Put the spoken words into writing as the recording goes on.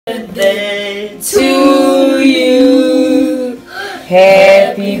birthday to you.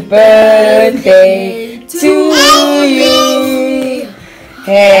 Happy birthday to you.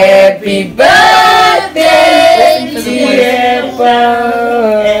 Happy birthday, dear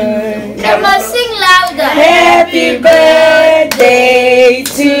boy. Come on, sing louder. Happy birthday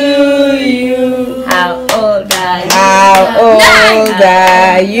to you. How old are you? How old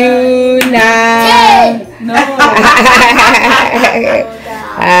are you now? No.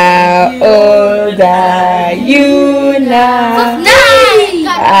 How old are you now? 9.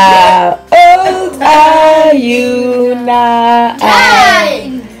 How old are you now?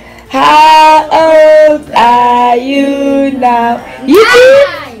 9. How old are you now? Yippee!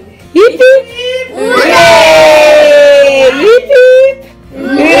 Yippee! Hooray! Yippee!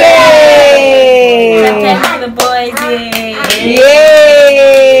 Hooray! Clap for the boys, yay! Yay!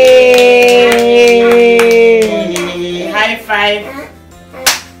 High five!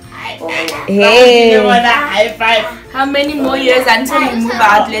 Hey! High five! How many more years until you move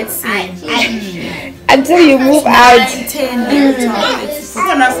out? Let's see. Until you move out. 10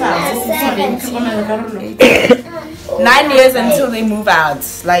 9 years until they move out.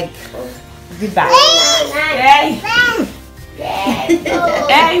 Like, goodbye. Hey!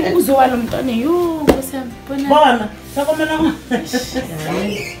 Hey, who's the one I'm telling you?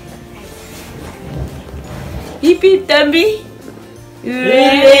 Yippee, Tambi!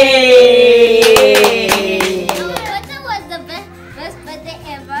 Hooray! What was the best birthday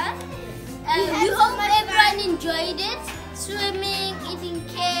ever? We hope everyone enjoyed it. Swimming, eating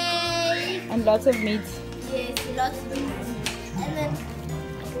cake. And lots of meat. Yes, lots of meat. And then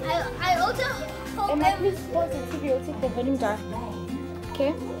I also hope Please pause and see if you'll take the volume down.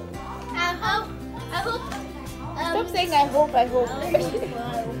 Okay? I hope Stop saying I hope. that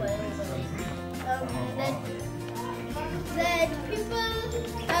people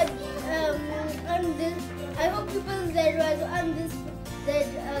on this. I hope people that was on this that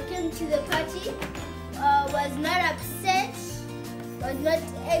came to the party was not upset, was not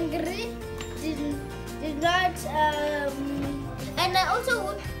angry, did not. And I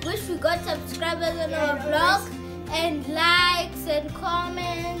also wish we got subscribers on our blog and likes and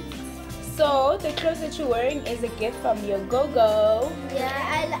comments. So the clothes that you're wearing is a gift from your go-go. Yeah,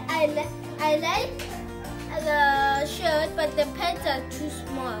 I like the shirt, but the pants are too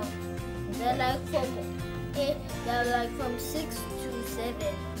small. They're like from 6 to 7.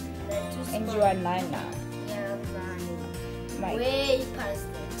 They're too small. And you are 9 now. Yeah, 9. My. Way past it.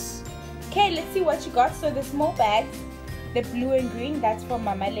 Okay, let's see what you got. So the small bags, the blue and green, that's for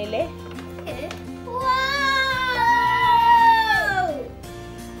Mama Lele. Okay. Wow!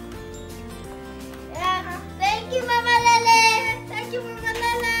 Yeah. Thank you, Mama Lele. Thank you, Mama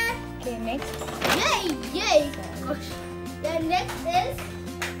Lele. Okay, next. Yay! Yay! Gosh. The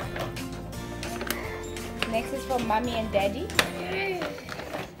Next is for Mommy and Daddy. Thank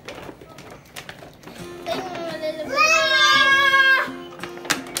you, Mama Lele.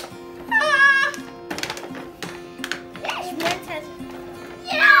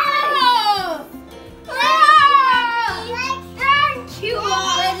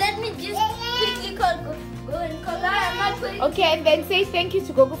 Okay, and then say thank you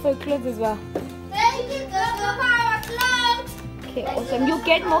to Gogo for your clothes as well. Thank you, Gogo, for our clothes. Okay, awesome. You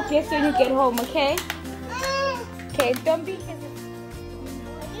get more gifts when you get home, okay? Okay, don't be hesitant.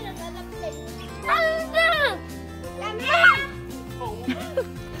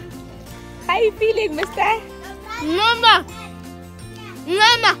 How are you feeling, mister? Mama.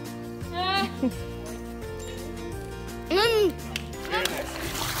 Mama.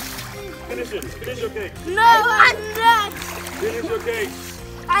 Finish it. Finish your cake. No, I'm not. Finish your cake.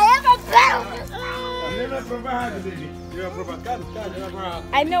 I have a bell.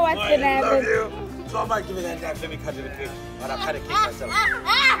 I know what's gonna happen. So I might give it that time. Let me cut you the cake. But I cut the cake myself. I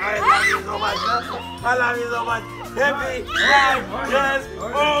love you so much. I love you so much. Happy 5 years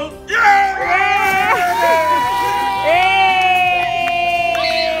old.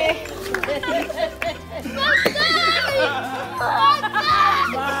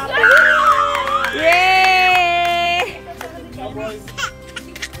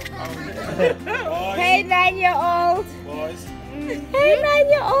 Hey, 9-year-old. Boys. Hey,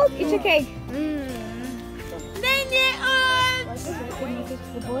 9-year-old. Eat your cake.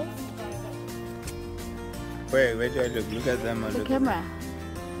 9-year-old. Wait do I look? Look at them. The camera.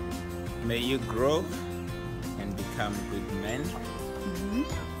 May you grow and become good men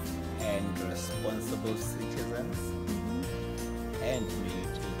and responsible citizens, and may you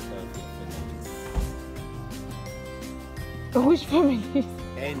take care of your families. Which families?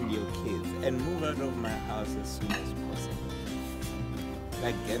 And your kids, and move out of my house as soon as possible.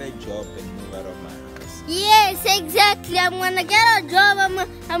 Like get a job and move out of my house. Yes, exactly. I'm gonna get a job. I'm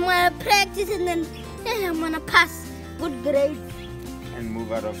gonna practice and then I'm gonna pass good grades. And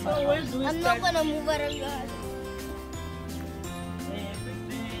move out of my house. I'm not gonna move out of your house.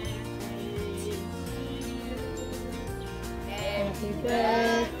 Happy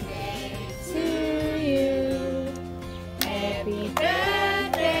birthday to you. Happy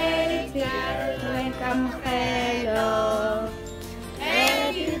birthday to Karollo and Kamogelo.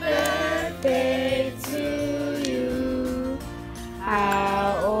 Happy birthday to you.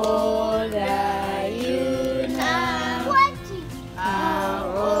 How old are you now? 20. How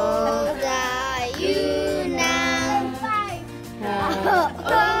old are you now? 5. How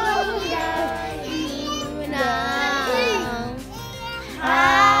old are you now?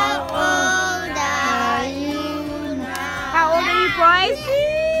 How old are you now? How old are you, boys?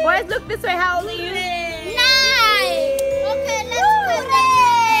 Boys, look this way. How old are you? 9. Okay, let's cut the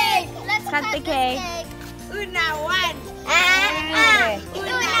cake. Let's Cut the cake. Una 1. Eh.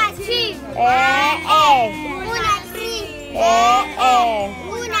 Una 2. Una 3.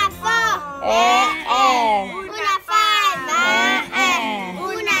 Una 4. Una 5.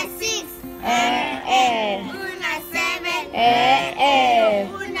 Una 6. Una 7.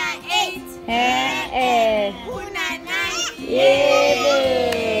 Una 8. Una 9.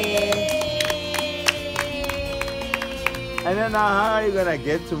 I don't know how are you gonna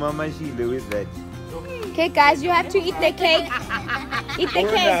get to Mama Mashile with that. Okay, guys, you have to eat the cake. Eat the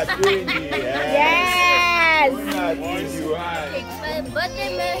cake. Yes. My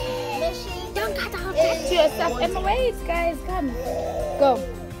birthday message. Don't cut out to yourself. Emma, wait, guys, come. Go.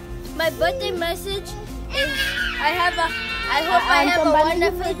 My birthday message is I hope I have a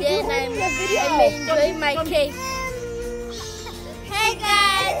wonderful day and I may enjoy my cake. Hey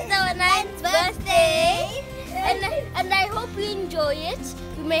guys, so nice birthday. And I hope you enjoy it.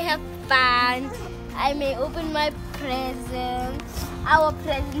 We may have fun. I may open my presents. Our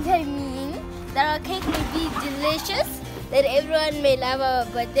presents, I mean. That our cake may be delicious. That everyone may love our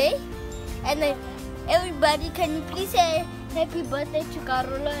birthday. And everybody, can you please say happy birthday to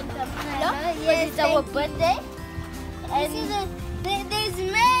Karollo and Kamogelo? Yes, it's our birthday. And there's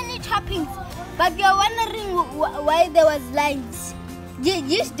many toppings. But you're wondering why there was lines.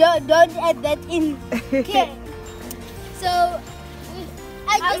 Just don't add that in. Okay. So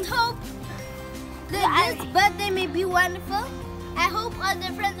I just hope that this birthday may be wonderful. I hope all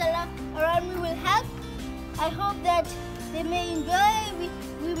the friends around me will help. I hope that they may enjoy.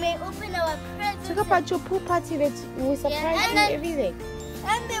 We may open our presents. Talk about your pool party that we surprised you everything.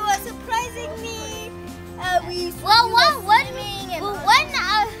 And they were surprising me.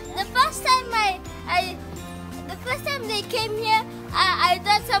 The first time they came here, I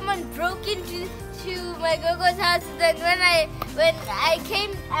thought someone broke into my gogo's house. Then when I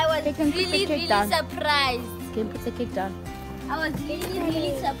came, I was really surprised. Can you put the cake down? I was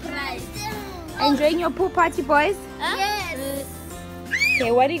really surprised. Enjoying your pool party, boys? Yes.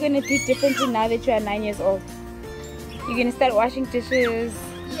 Okay, what are you going to do differently now that you are 9 years old? You're going to start washing dishes?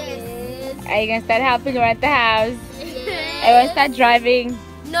 Yes. Are you going to start helping around the house? Yes. Are you going to start driving?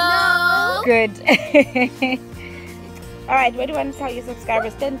 No. Good. Alright, what do you want to tell your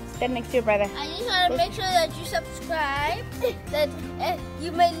subscribers? Stand next to your brother. I just want to make sure that you subscribe, that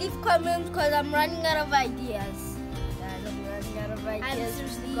you may leave comments because I'm running out of ideas. Guys, I'm running out of ideas. I'm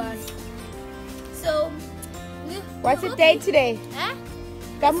seriously gone. So, what's the date today? Huh?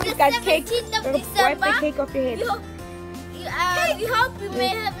 Come It's with the that cake. 17th of Wipe December. the cake off your head. We hope you may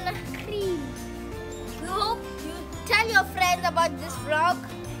have enough cream. We hope you tell your friends about this vlog.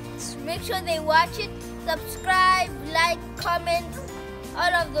 Make sure they watch it. Subscribe, like, comment,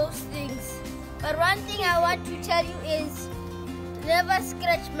 all of those things. But one thing I want to tell you is never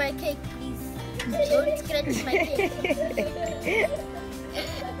scratch my cake, please. Don't scratch my cake.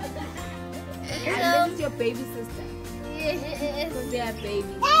 And this is your baby sister. Yes. Because they are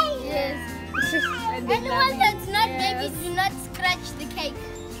babies. Yes. And they love Anyone you. that's not Yes. baby, do not scratch the cake.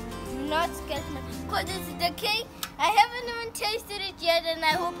 Do not scratch my because it's the cake. I haven't even tasted it yet and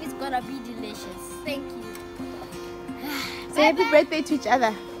I hope it's gonna be delicious. Thank you. Say happy birthday to each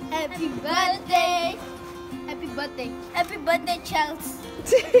other. Happy birthday. Happy birthday. Happy birthday, Charles.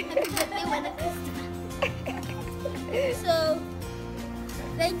 Happy birthday, Wanda. So,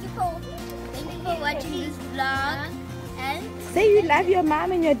 thank you for watching this vlog. And Say you love your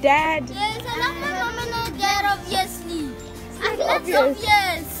mom and your dad. yes, I love my mom and my dad, obviously. That's obvious.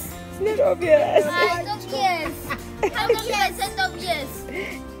 obvious. It's not obvious. It's obvious. 100% obvious.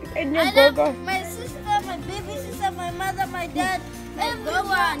 And your I love gogo. my sister, my baby sister, my mother, my dad,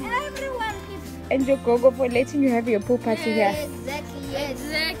 everyone. Everyone. And your gogo for letting you have your pool party here. Exactly, yes.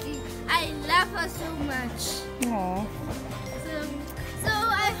 Exactly. I love her so much. Aww. So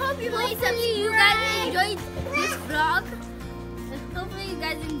I hope you guys enjoyed this vlog. Hopefully you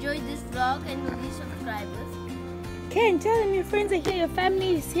guys enjoyed this vlog and will be subscribers. Ken, tell them your friends are here, your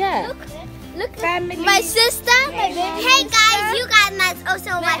family is here. Look, Family. my sister, my baby. Hey guys, you guys must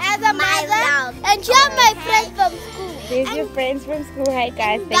also watch my vlog. And here are my friends from school. There's your friends from school. Hi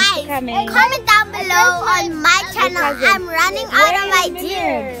guys, thanks for coming. Comment down below on my channel. I'm running out of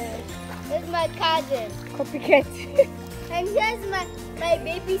ideas. This is my cousin. Copycat. And here's my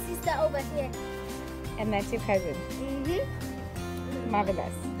baby sister over here. And that's your cousin.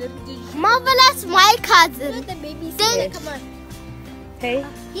 Marvelous. Marvelous, my cousin. Look at the baby sister. Come on. Hey,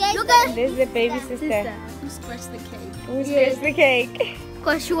 Look at this is the baby sister. Who scratched the cake? Who scratched the cake?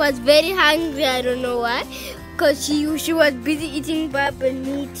 because she was very hungry. I don't know why. Because she was busy eating purple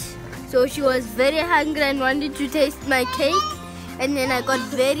meat. So she was very hungry and wanted to taste my cake. And then I got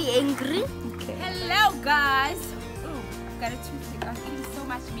very angry. Okay. Hello guys. Ooh, I've got a toothache. I was eating so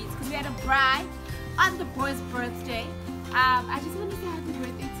much meat because we had a bride on the boy's birthday. I just want to say happy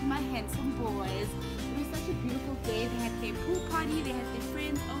birthday to my handsome boys. It was such a beautiful day. They had their pool party. They had their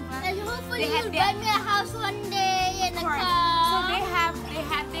friends over. And hopefully you'll buy me a house one day and a car. So they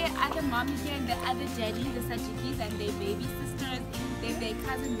have their other mommy here and the other daddy, the Sajikis, and their baby sisters. They have their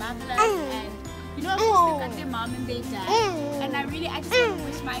cousin Marvelous and you know, they got their mom and their dad. And I just want to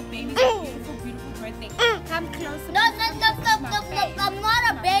wish my babies a beautiful, beautiful birthday. Come closer. No. I'm not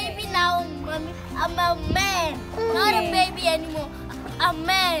a baby now, mommy. I'm a man. Not a baby anymore. A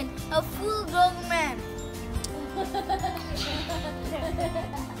man. A full-grown man.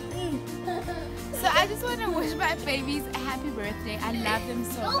 So I just want to wish my babies a happy birthday. I love them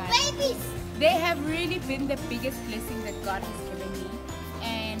so much. Babies. They have really been the biggest blessing that God has given me.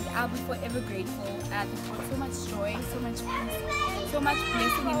 And I'll be forever grateful. They've brought so much joy, so much peace, so much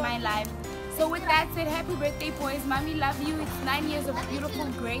blessing in my life. So with that said, happy birthday boys. Mommy love you. It's 9 years of beautiful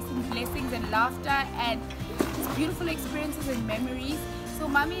grace and blessings and laughter and just beautiful experiences and memories. So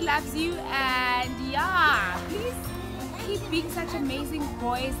mommy loves you, and yeah, please keep being such amazing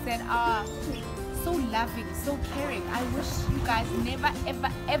boys that are so loving, so caring. I wish you guys never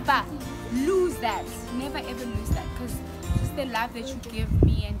ever lose that. Never ever lose that, because just the love that you give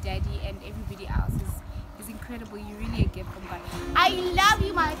me and daddy and everybody else is incredible. You're really a gift from God. I love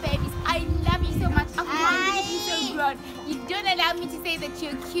you, my babies. I love you so much. I want you to be so grown. You don't allow me to say that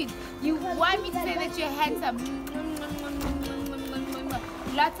you're cute. You want me to say that you're handsome.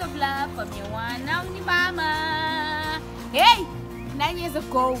 Lots of love from your one and only mama. Hey, 9 years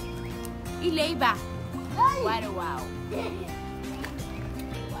ago, Ileba. What a wow.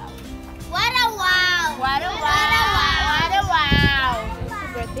 What a wow. What a wow. What a wow.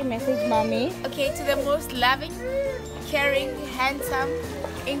 Happy birthday message, mommy. Okay, to the most loving, caring, handsome,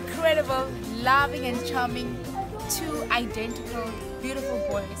 incredible, loving and charming, two identical, beautiful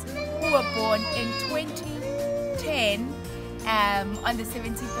boys who were born in 2010 on the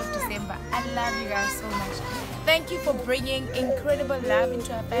 17th of December. I love you guys so much. Thank you for bringing incredible love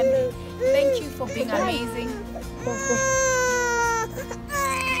into our family. Thank you for being amazing.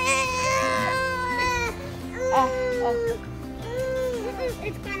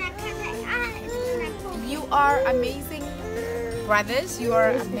 You are amazing brothers. You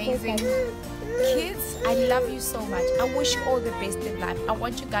are amazing kids. I love you so much. I wish you all the best in life. I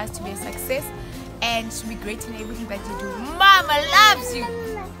want you guys to be a success and to be great in everything that you do. Mama loves you.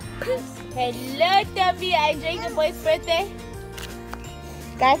 Hello, Tabby. Are you enjoying the boys' birthday?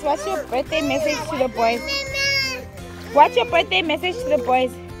 Guys, what's your birthday message to the boys? What's your birthday message to the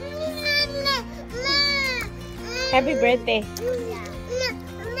boys? Happy birthday.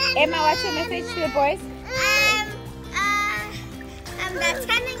 Emma, what's your message to the boys? They're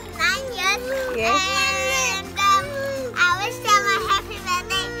turning 9 years. Yes. And I wish them a happy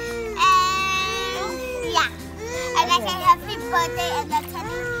birthday. And yeah. And I say happy birthday, and they're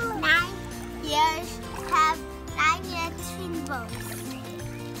turning 9 years. Have 9-year twin boys.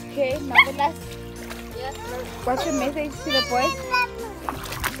 Okay, Marvelous. Yes. What's your message to the boys?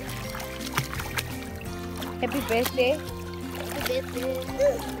 Happy birthday. Happy birthday.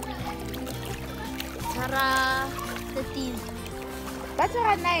 Tara 13. What's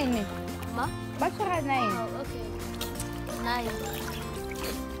your 9? Ma? What's your 9? Oh, okay. 9.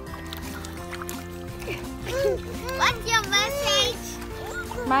 What's your message?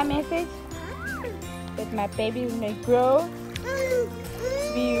 My message? That my babies may grow to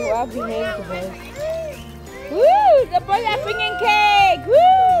be well behaved boys. Woo! The boys are bringing cake!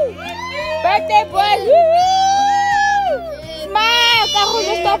 Woo! Birthday boys! Woo! Smile!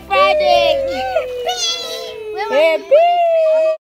 Karollo, stop fighting! Happy!